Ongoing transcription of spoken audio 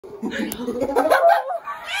Oh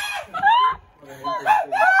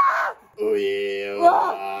yeah.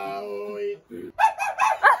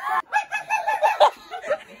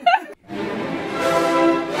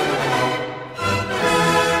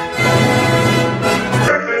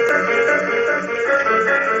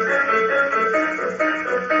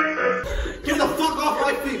 Get the fuck off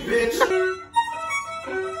my feet, bitch!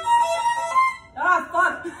 Ah,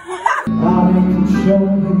 fuck! I can show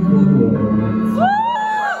them the world.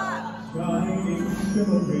 Shining,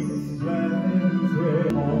 shimmering,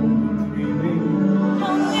 slanted, home dreaming.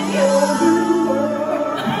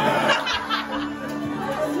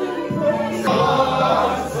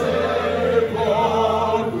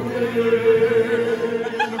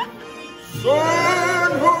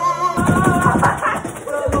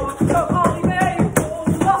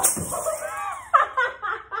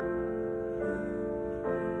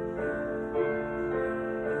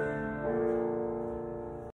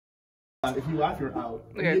 If you laugh, you're out.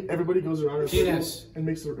 Okay. Everybody goes around and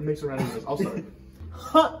makes a random noise. I'll start.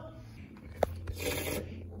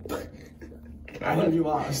 I heard you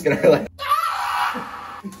lost. Just gonna like.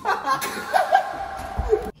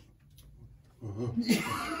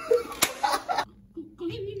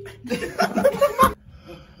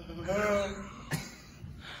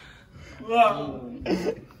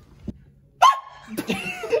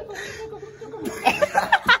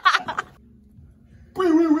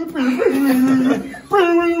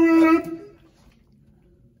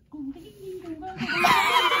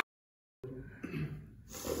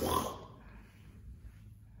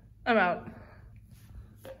 I'm out.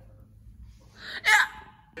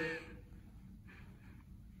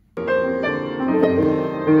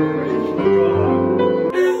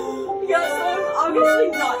 Yeah, so I'm obviously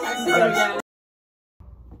not texting him again.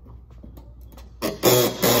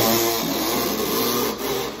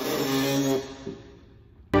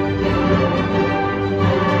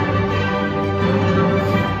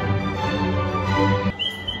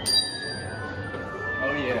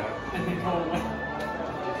 Oh yeah.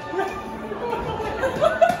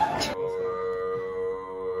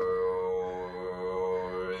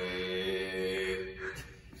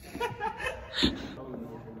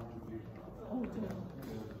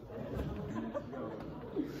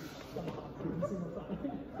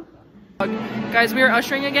 Guys, we are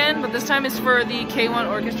ushering again, but this time it's for the K1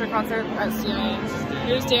 orchestra concert at CANT.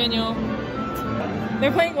 Here's Daniel.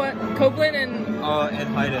 They're playing what? Copeland and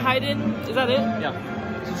Haydn. Is that it? Yeah.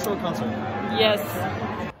 It's a short concert. Yes.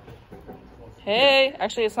 Hey,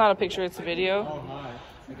 actually it's not a picture, it's a video. Oh hi.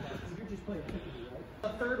 The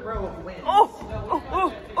third row of wins.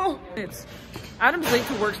 Oh! It's Adam's late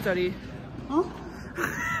to work study. Huh?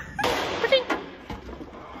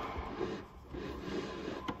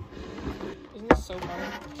 Isn't this so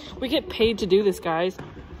fun? We get paid to do this, guys.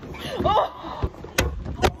 Oh!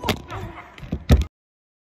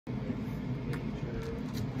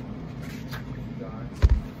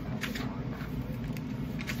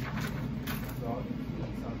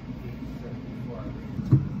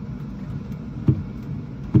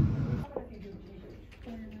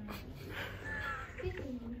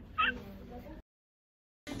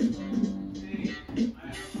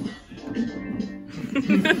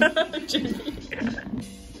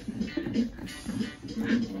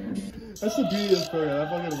 That's the beauty of this program. I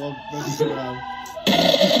fucking love messing around.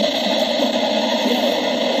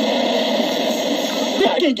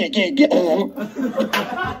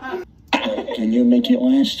 Can you make it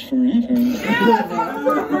last forever?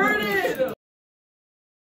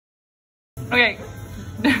 Okay.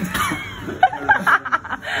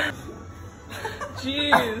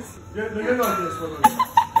 Jeez. They're good like this.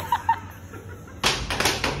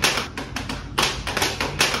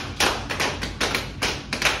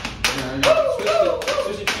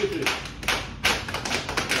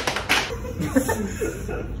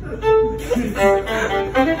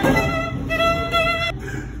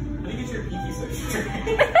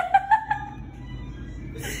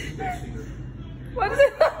 What is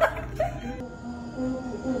it?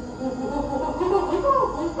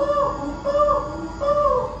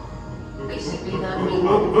 Basically, that means.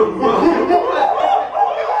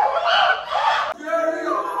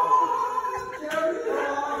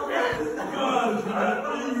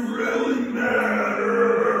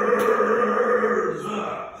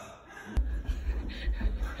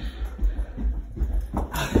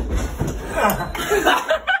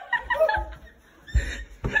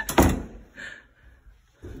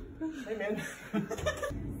 Hey man.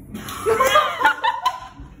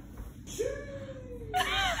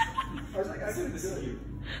 I was like, I couldn't see you.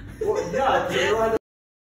 Well, yeah, dude.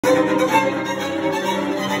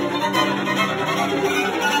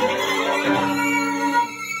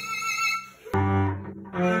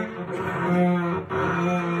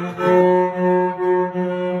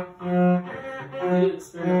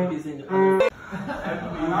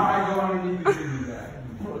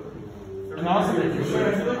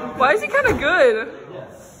 Why is he kind of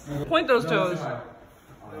good? Point those toes.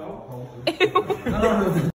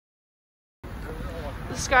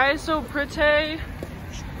 The sky is so pretty.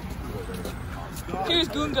 Here's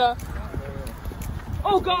Gunga.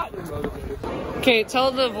 Oh God. Okay,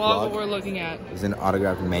 tell the vlog what we're looking at. It's an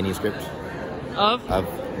autographed manuscript of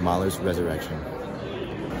Mahler's Resurrection.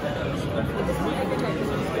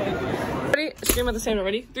 Ready? Scream at the same time.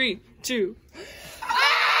 Ready? 3, 2.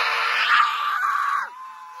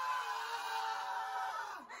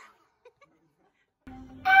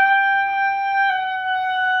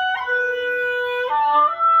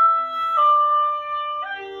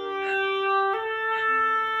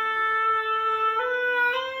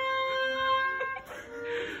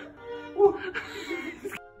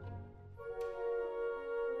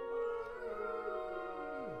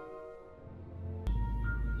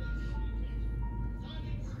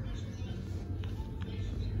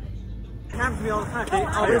 Happens to me all the time. They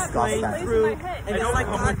always playing through, and it's like,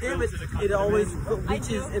 God damn it, it always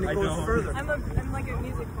reaches and it goes further. I'm like a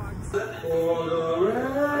music box. For the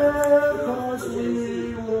records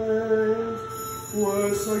we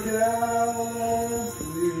were so gallantly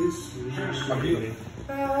sweet.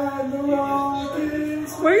 And the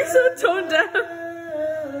rockets Why are you so toned down?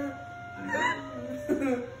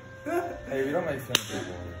 Hey, we don't make sense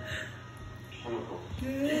anymore.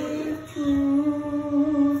 gave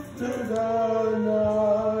truth to the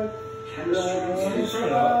night.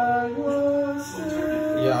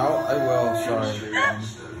 Yeah, I will, sorry.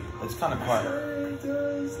 It's kind of quiet.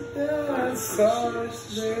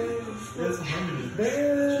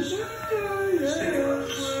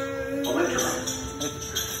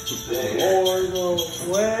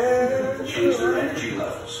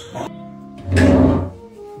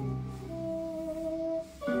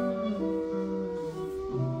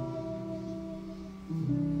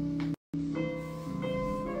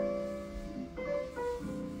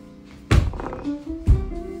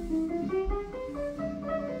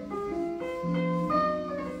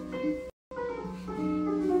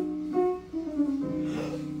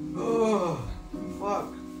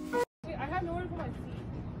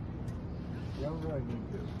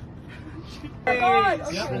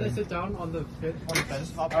 Yeah, and then sit down on the bench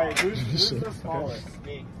top. Alright, who's the smallest?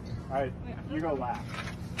 Me. Alright, you go last.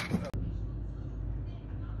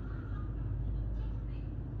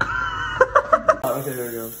 Okay, there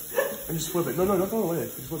we go. And just flip it. No, don't throw it away.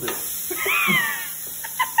 Just flip it.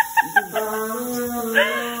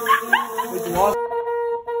 It's lost.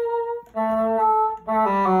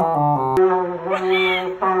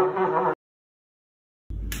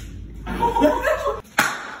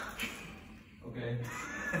 Okay.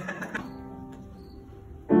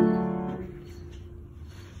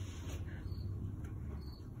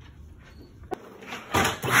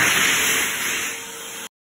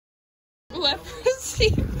 Leprosy.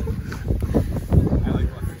 I like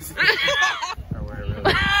leprosy. Or where really?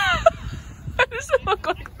 Why does it look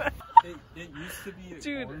like that? It used to be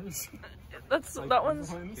Dude, orange. That's Like that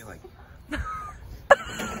one's. Okay, like,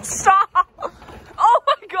 Stop! Oh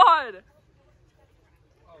my God!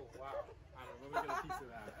 oh wow. I don't know, let me get a piece of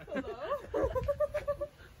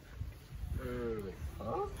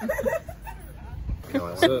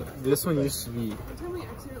that. So this one used to be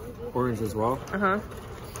orange as well,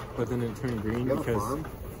 but then it turned green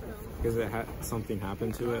because it had something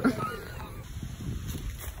happened to it.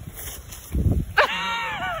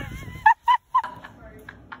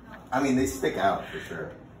 I mean, they stick out for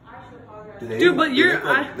sure. Dude, but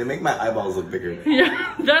they make my eyeballs look bigger.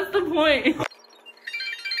 Yeah, that's the point.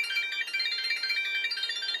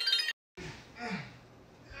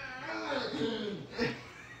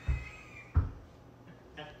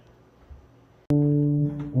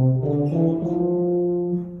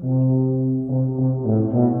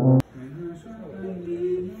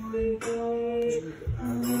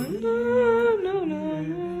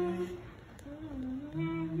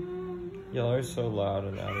 Y'all are so loud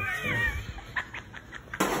and out of tune.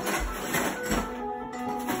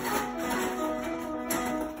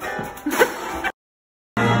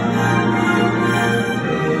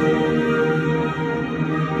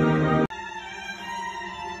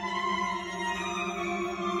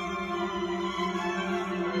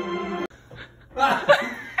 Ha